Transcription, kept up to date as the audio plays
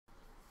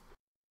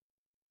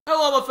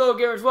Hello my fellow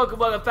gamers, welcome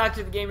back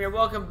to the game here,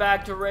 welcome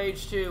back to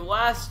Rage 2.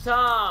 Last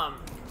time,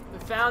 we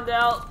found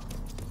out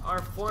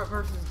our fourth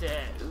person's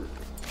dead.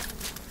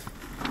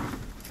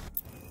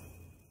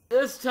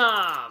 This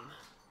time...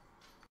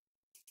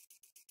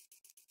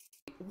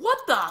 What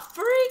the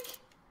freak?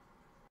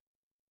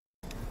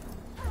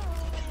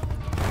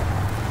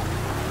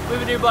 We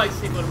have a new bike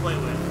sequel to play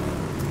with.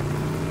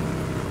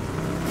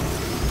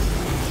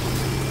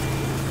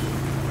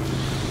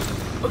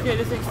 Okay,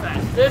 this thing's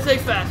fast. This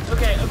thing's fast.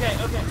 Okay.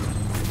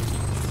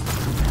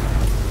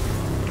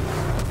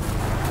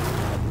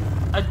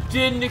 I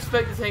didn't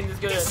expect this thing to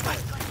go this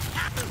fast.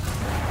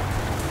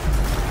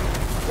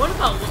 What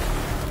about...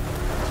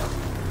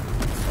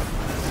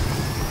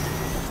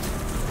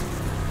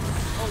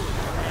 Holy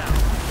crap.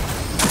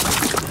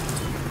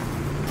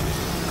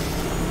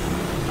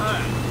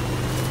 Alright.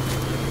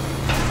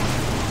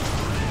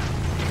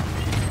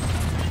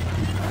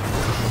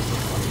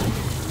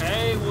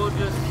 Okay, we'll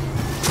just...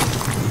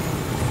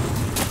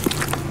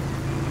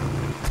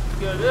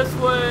 go this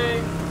way.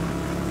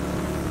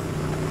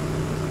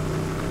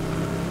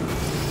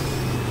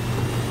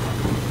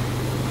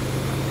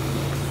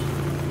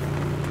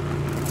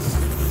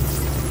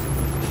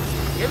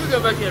 Maybe go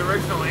back to the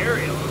original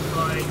area, looks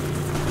like.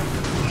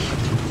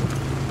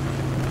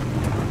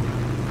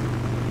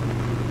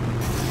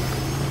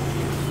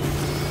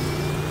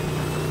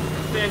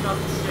 Back off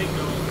the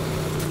signal.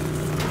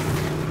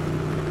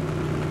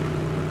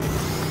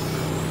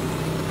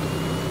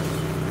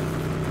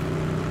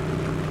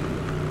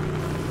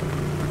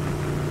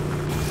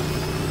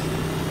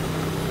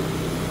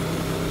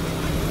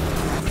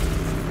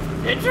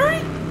 Injury?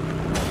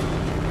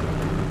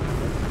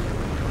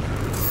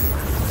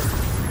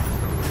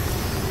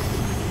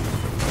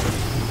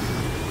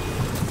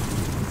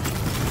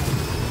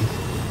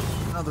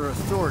 Another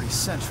authority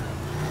sentry.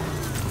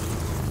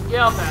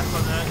 Yeah, I'll pass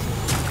on that.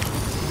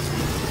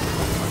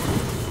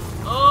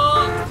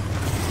 Oh!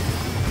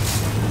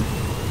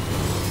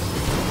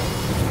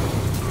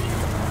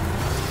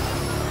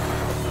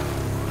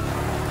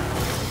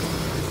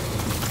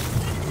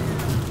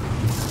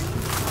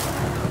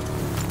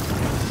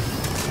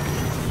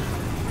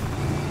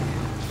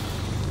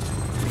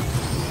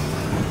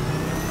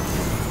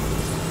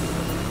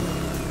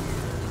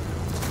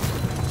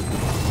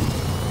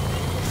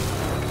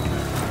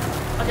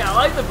 I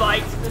like the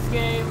bikes in this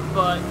game,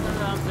 but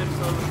sometimes they're just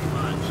a little too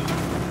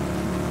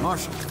much.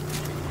 Marshall,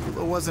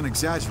 Kulo wasn't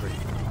exaggerating.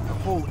 The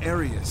whole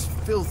area is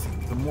filthy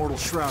with immortal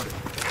shrouded.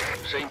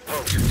 Same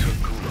punks that took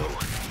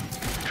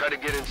Kulo. Try to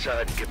get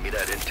inside and get me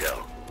that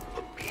intel.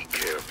 But be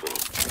careful.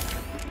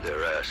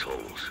 They're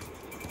assholes.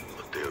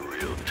 But they're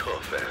real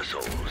tough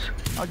assholes.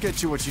 I'll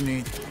get you what you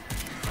need.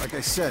 Like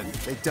I said,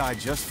 they died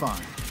just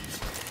fine.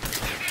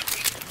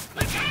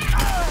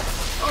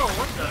 Oh,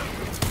 what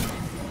the?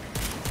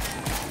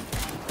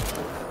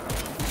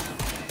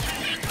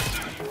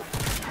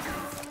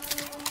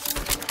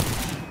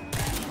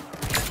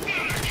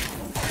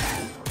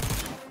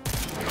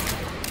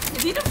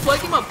 Is he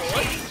deflecting my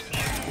bullets?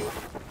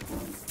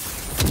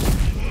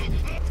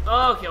 Oh,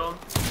 I'll kill him.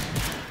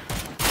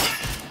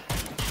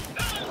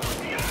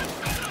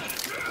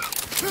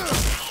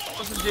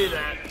 Let's do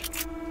that.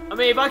 I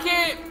mean, if I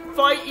can't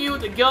fight you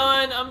with a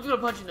gun, I'm just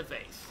gonna punch you in the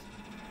face.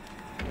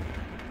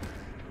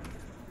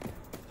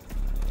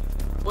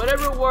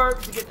 Whatever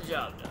works to get the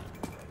job done.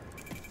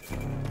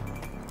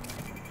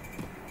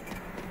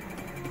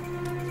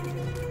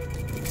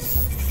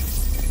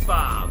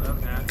 Bob.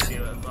 Okay, I can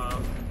deal with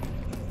Bob.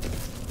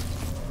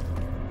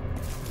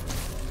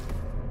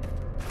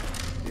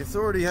 The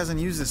authority hasn't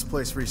used this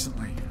place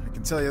recently. I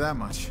can tell you that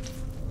much.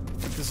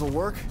 Think this'll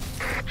work?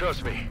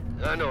 Trust me,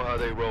 I know how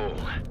they roll.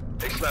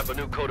 They slap a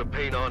new coat of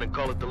paint on and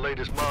call it the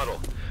latest model.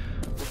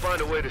 We'll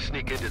find a way to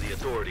sneak into the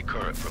authority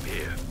current from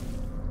here.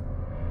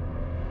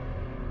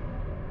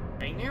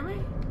 Ain't near me?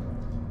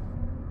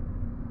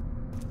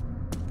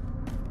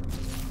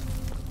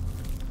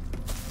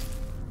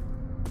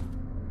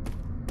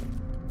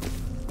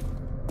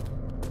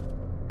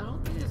 I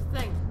don't think there's a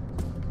thing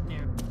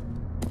near me.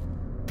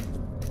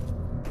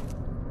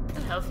 Is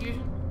that health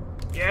fusion?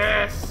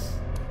 Yes!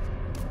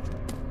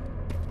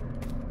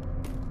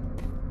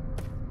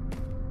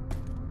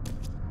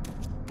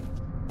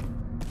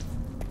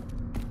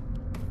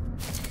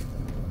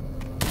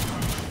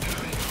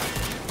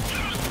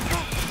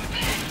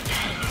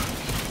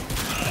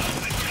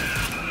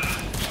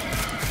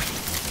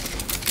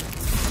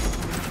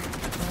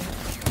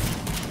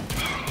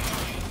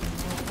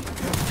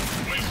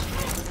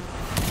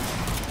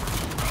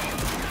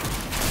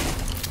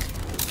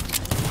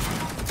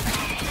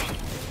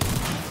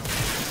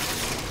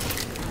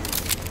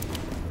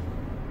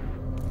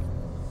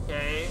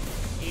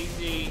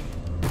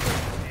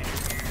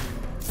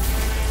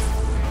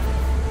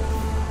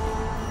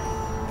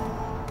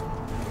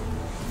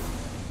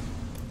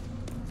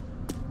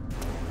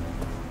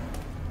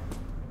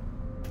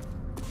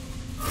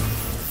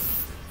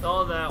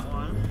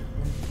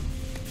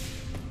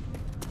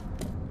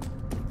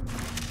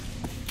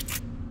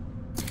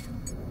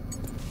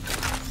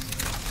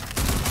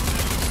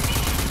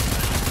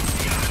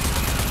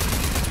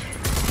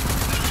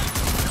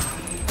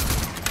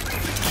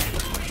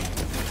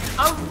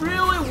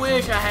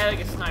 wish I had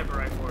like a sniper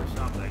rifle or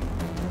something.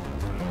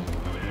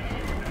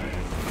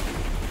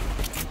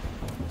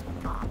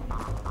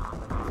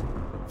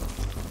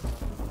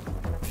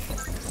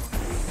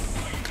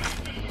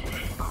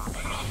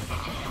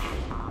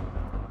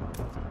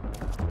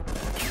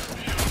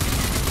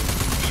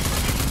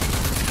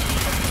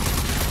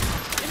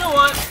 You know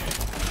what?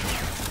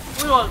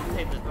 We want to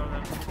take this from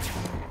them.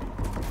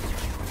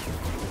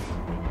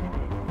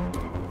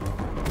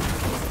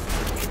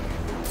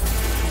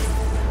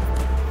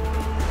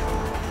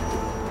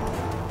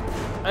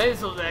 I think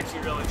this was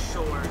actually really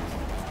short.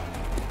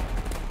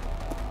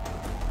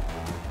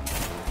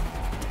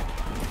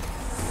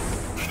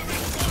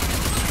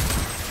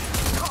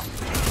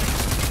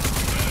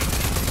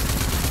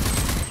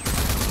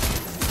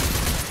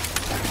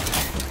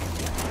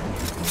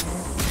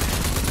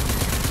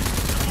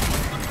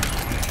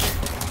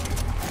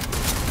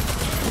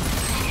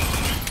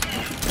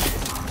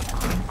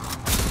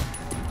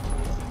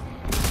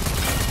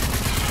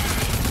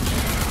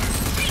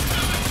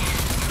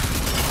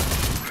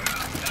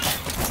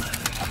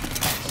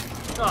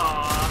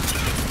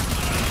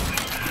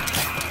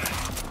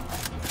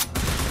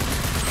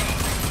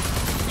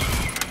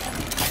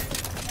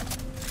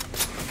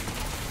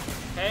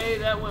 Hey,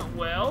 that went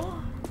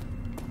well.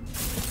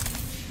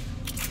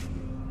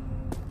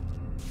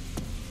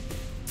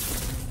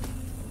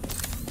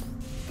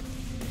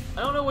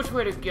 I don't know which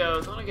way to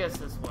go, so I'm gonna guess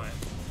this way.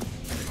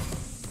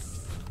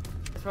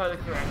 It's probably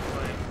the correct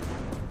way.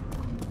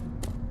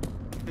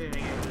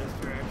 Anything in this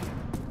direction.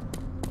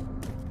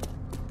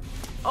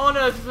 Oh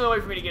no, there's no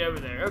way for me to get over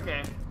there.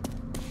 Okay.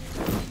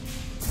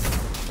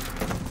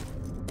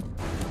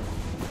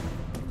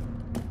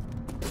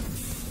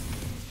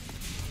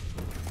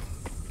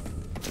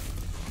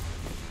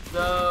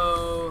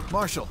 So...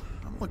 Marshall,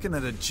 I'm looking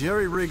at a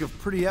jerry-rig of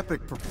pretty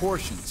epic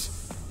proportions.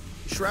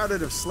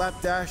 Shrouded have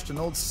slapdashed an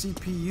old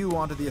CPU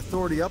onto the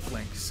Authority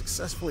uplink,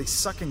 successfully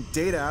sucking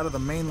data out of the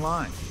main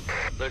line.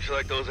 Looks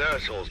like those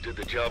assholes did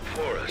the job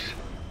for us.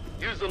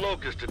 Use the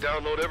Locust to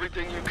download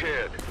everything you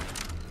can.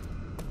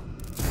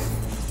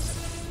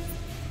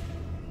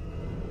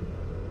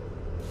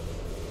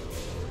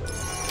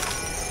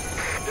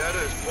 Data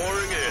is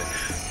pouring in.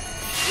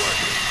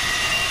 Working.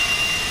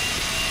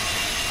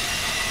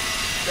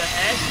 The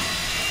heck?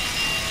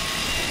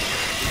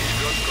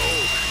 Struck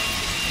gold.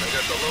 I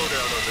got the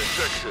lowdown on the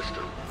sex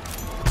system.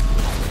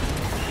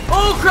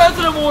 Oh, crap's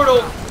an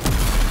immortal!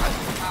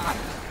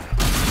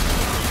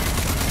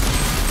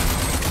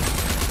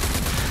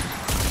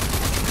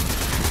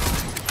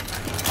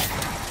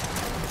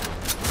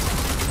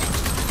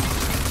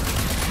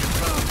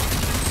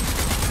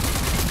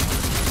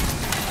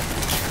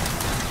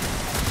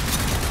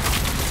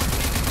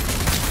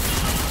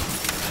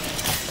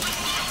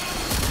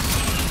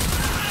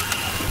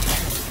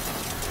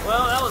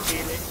 Well, that was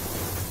easy.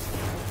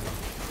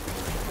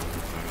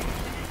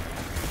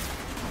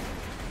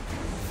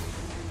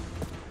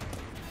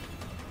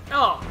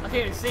 Oh, I can't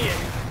even see it.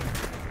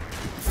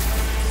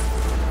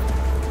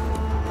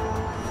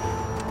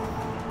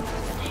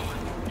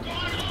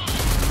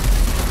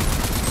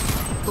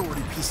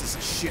 Authority pieces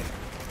of shit.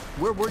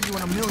 Where were you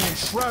when a million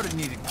Shrouded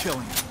needed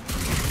killing?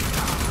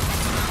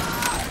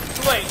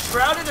 Wait,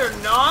 Shrouded or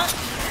not?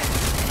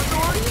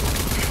 Authority?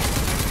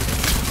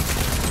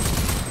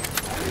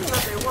 I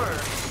thought they were.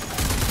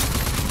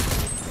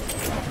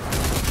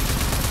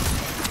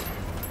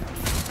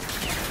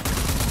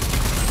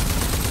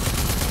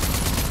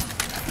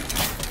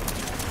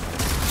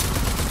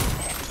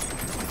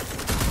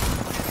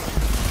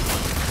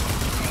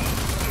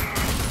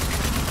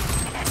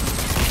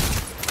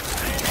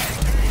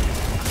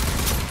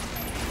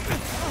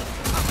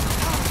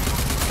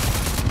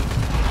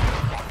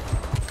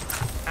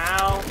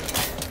 Ow.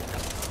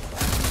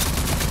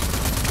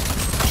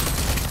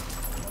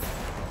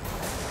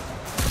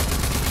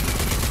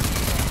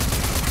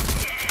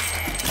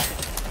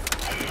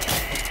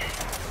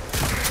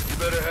 You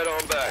better head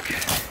on back.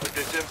 With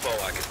this info,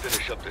 I can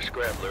finish up the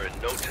Scrambler in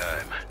no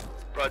time.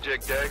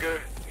 Project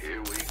Dagger,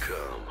 here we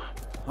come.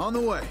 On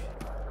the way.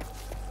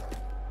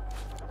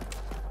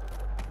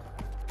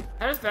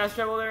 How does fast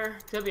travel there?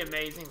 Could be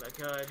amazing if I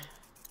could.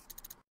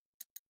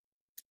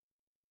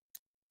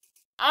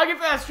 I get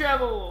fast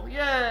travel!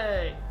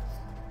 Yay!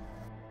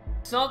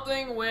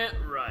 Something went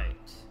right.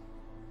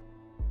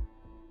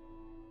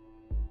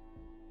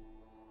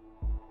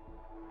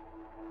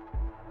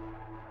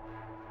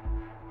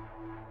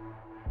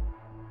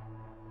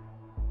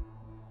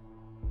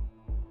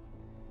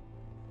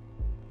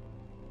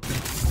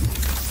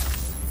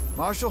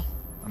 Marshall,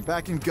 I'm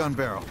back in Gun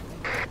Barrel.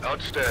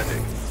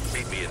 Outstanding.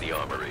 Meet me in the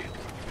armory.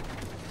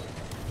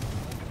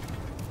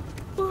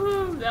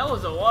 Woohoo! That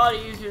was a lot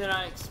easier than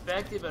I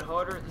expected, but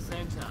harder at the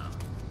same time.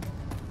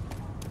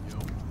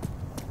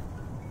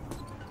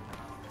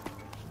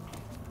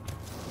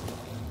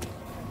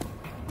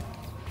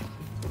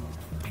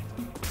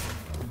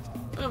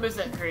 I'm gonna miss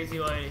that crazy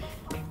lady.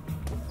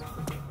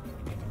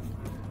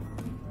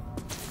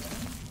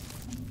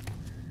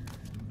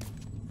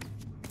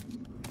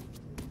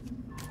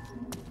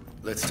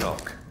 Let's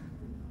talk.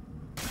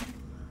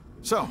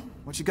 So,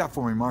 what you got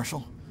for me,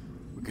 Marshall?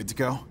 We good to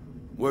go?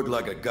 Worked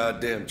like a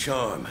goddamn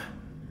charm.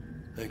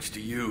 Thanks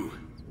to you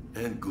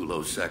and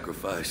Gulo's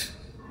sacrifice,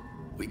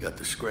 we got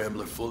the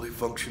Scrambler fully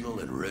functional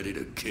and ready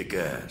to kick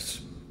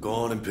ass. Go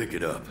on and pick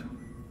it up.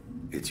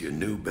 It's your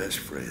new best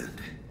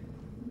friend.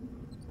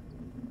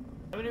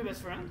 Have a new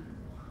best friend?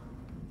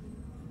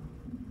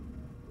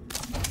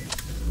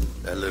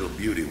 That little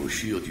beauty will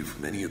shield you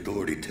from any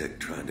authority tech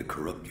trying to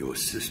corrupt your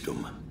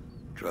system.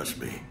 Trust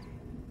me,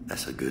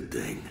 that's a good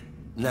thing.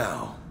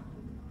 Now,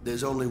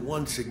 there's only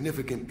one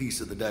significant piece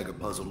of the dagger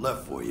puzzle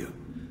left for you.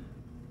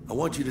 I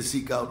want you to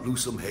seek out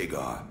Lusum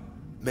Hagar,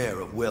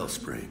 Mayor of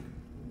Wellspring.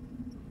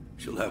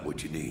 She'll have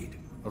what you need.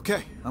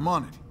 Okay, I'm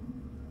on it.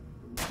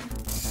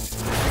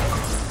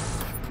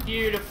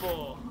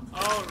 Beautiful.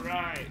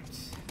 Alright.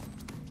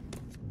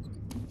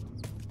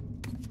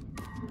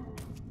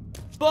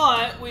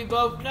 But we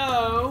both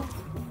know.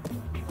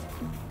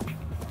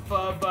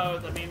 Both,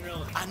 I mean,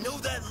 really. I know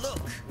that look.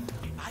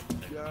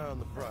 You're on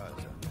the prize.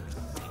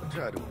 I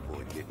try to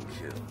avoid getting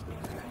killed.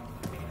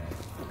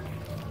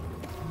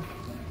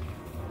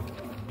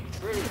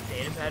 Really a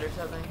data pad or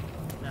something?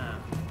 No.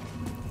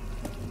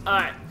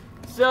 Alright,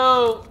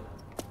 so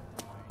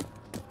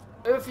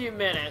we have a few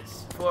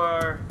minutes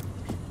for.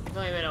 I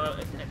don't even know if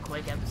it's been a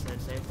quick episode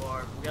so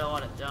far. We got a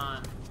lot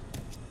done.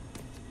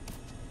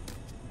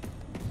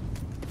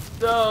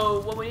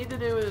 So what we need to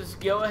do is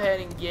go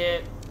ahead and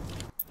get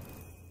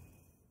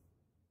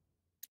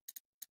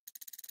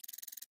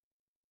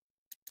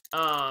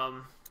I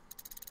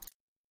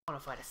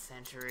want to fight a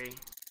sentry.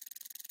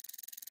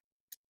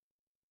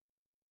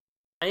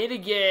 I need to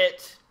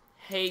get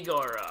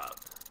Hagar up.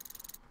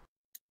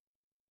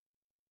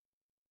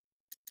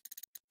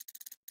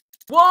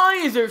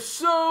 Why is there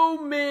so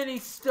many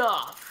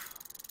stuff?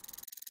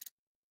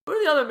 What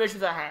are the other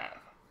missions I have?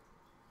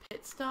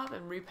 Pit stop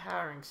and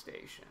repowering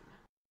station.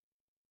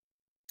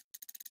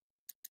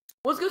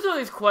 Let's go through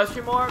these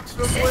question marks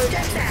real quick.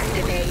 Systems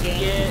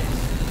activating. Get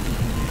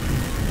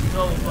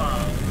level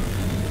 5.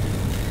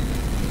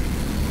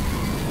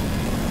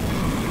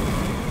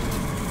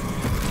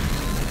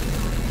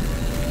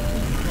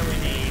 What do we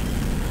need?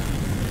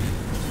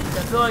 I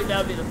feel like that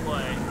would be the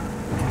play.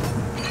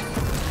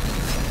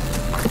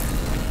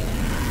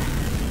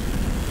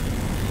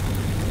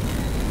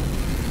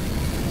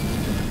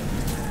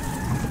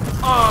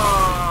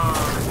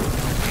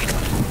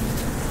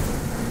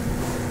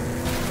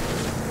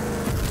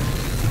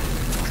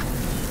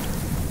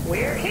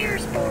 We're here,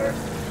 sport.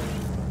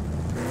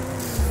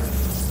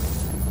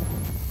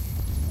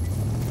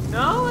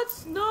 No,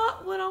 it's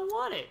not what I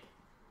wanted.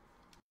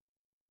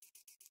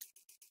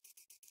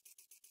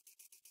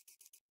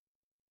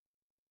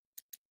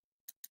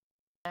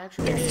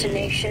 Actually,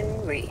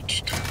 Destination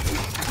reached.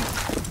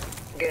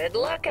 Good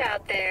luck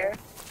out there.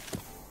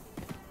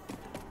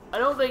 I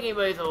don't think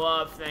anybody's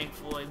alive,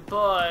 thankfully,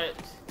 but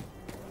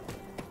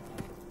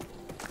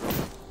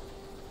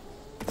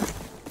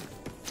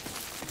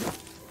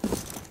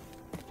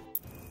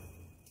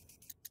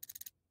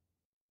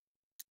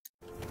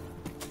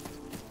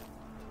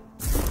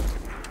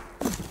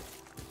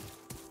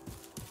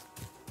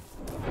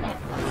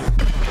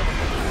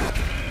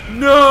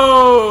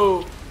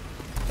no!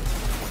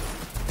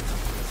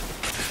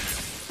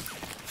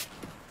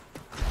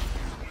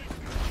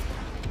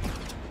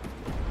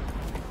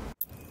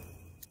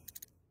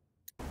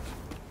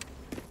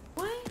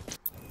 What?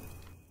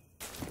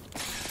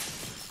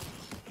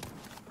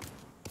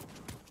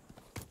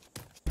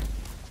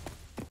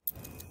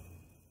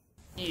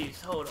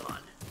 Use, hold on.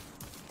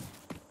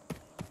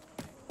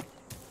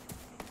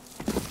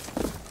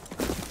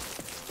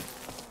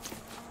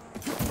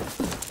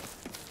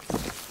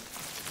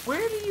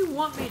 Where do you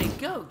want me to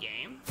go,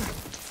 game?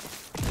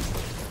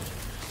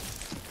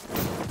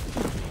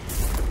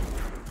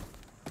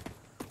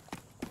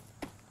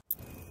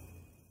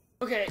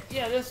 Okay,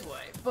 yeah, this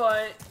way,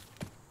 but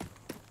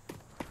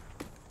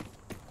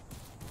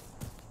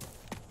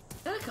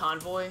is that a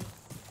convoy?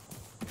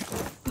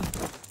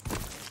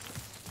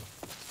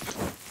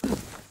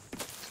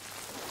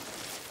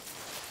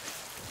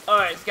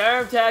 Alright,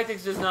 Skyrim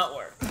Tactics does not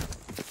work.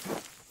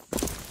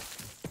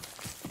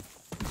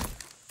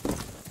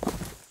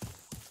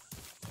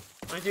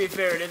 I mean, to be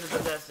fair, it is a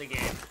Bethesda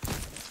game.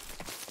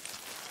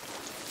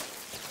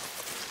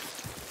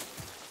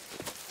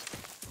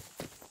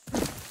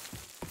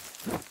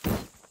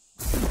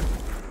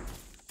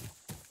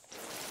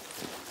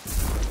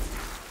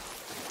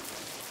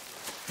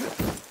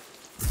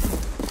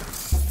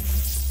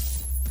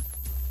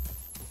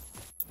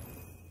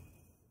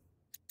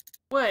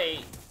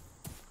 Wait.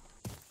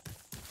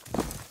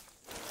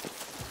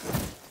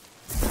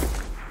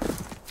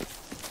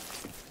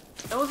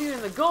 That wasn't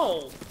even the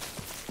goal.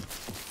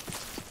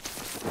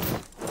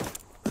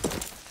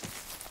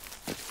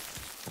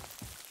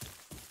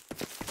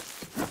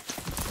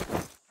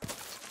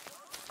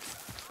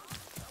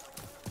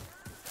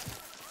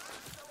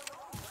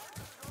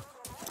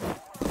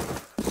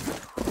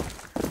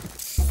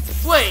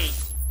 Wait.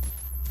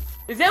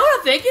 Is that what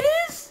I think it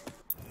is?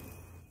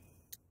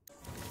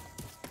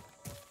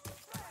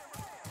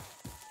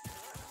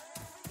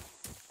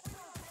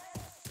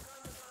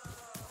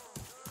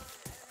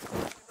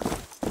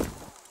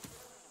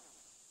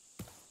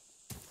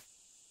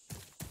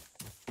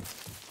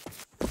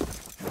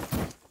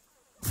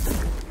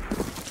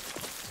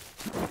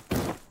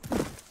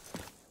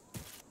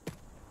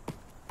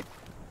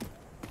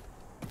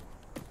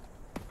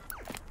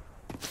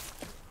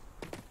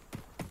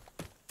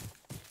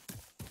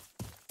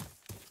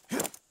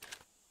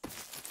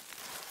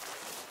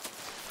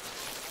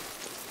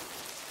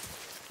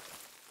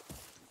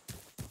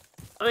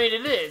 I mean,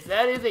 it is.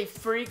 That is a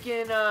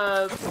freaking,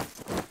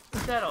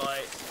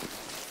 satellite.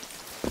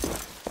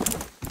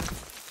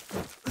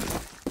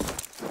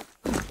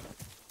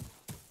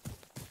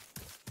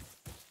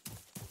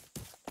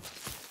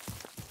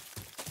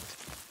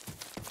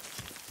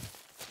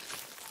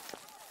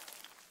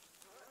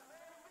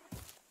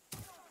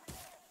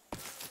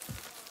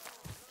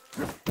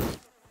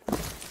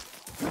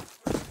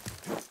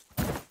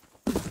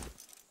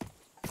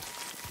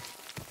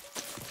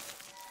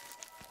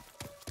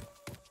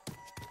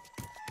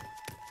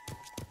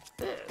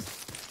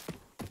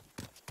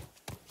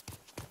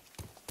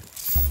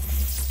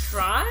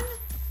 Shrine?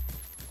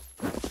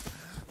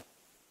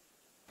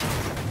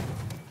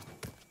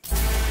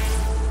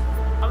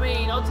 I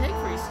mean, I'll take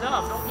free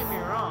stuff, don't get me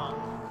wrong.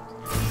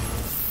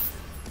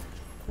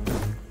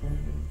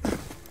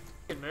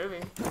 Good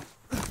movie.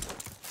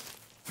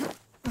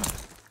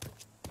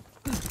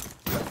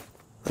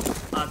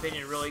 My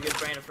opinion, really good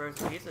brand of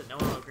frozen pizza no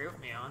one will agree with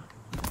me on.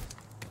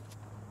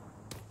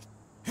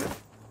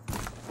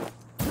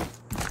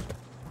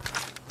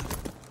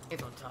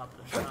 It's on top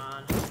of the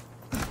shrine.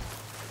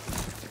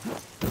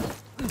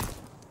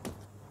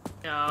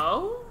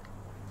 No.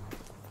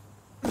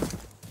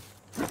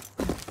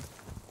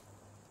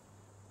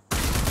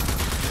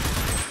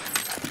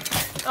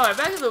 Alright,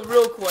 back to the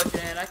real question.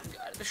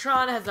 The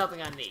shrine has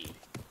nothing I need.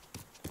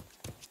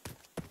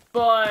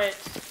 But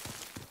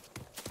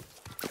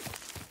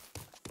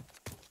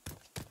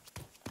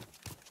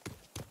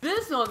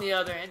this, on the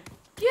other hand,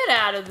 get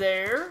out of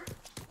there.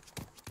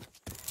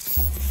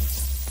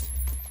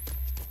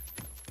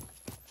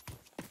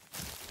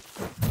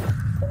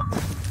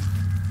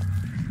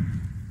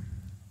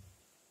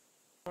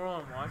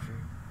 Hold on, watcher.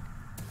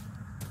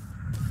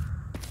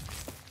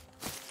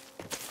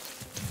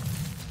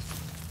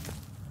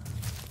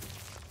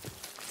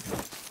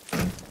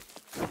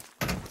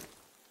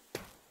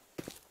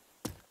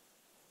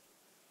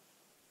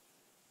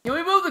 Can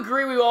we both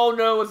agree we all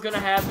know what's gonna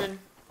happen?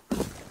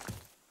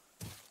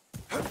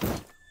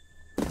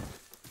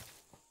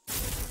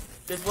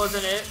 This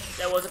wasn't it.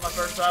 That wasn't my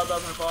first thought. That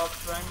was my boss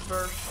thing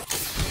first.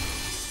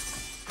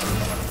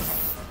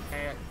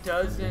 Okay, it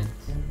doesn't.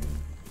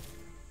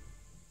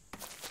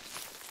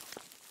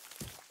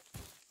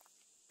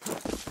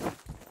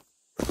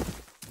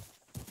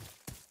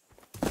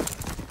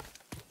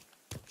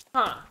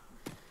 Huh.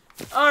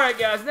 Alright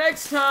guys,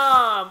 next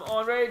time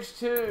on Rage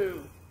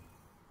 2.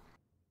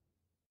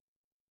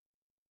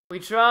 We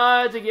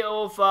tried to get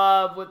old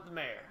 5 with the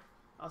mayor.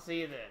 I'll see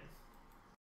you then.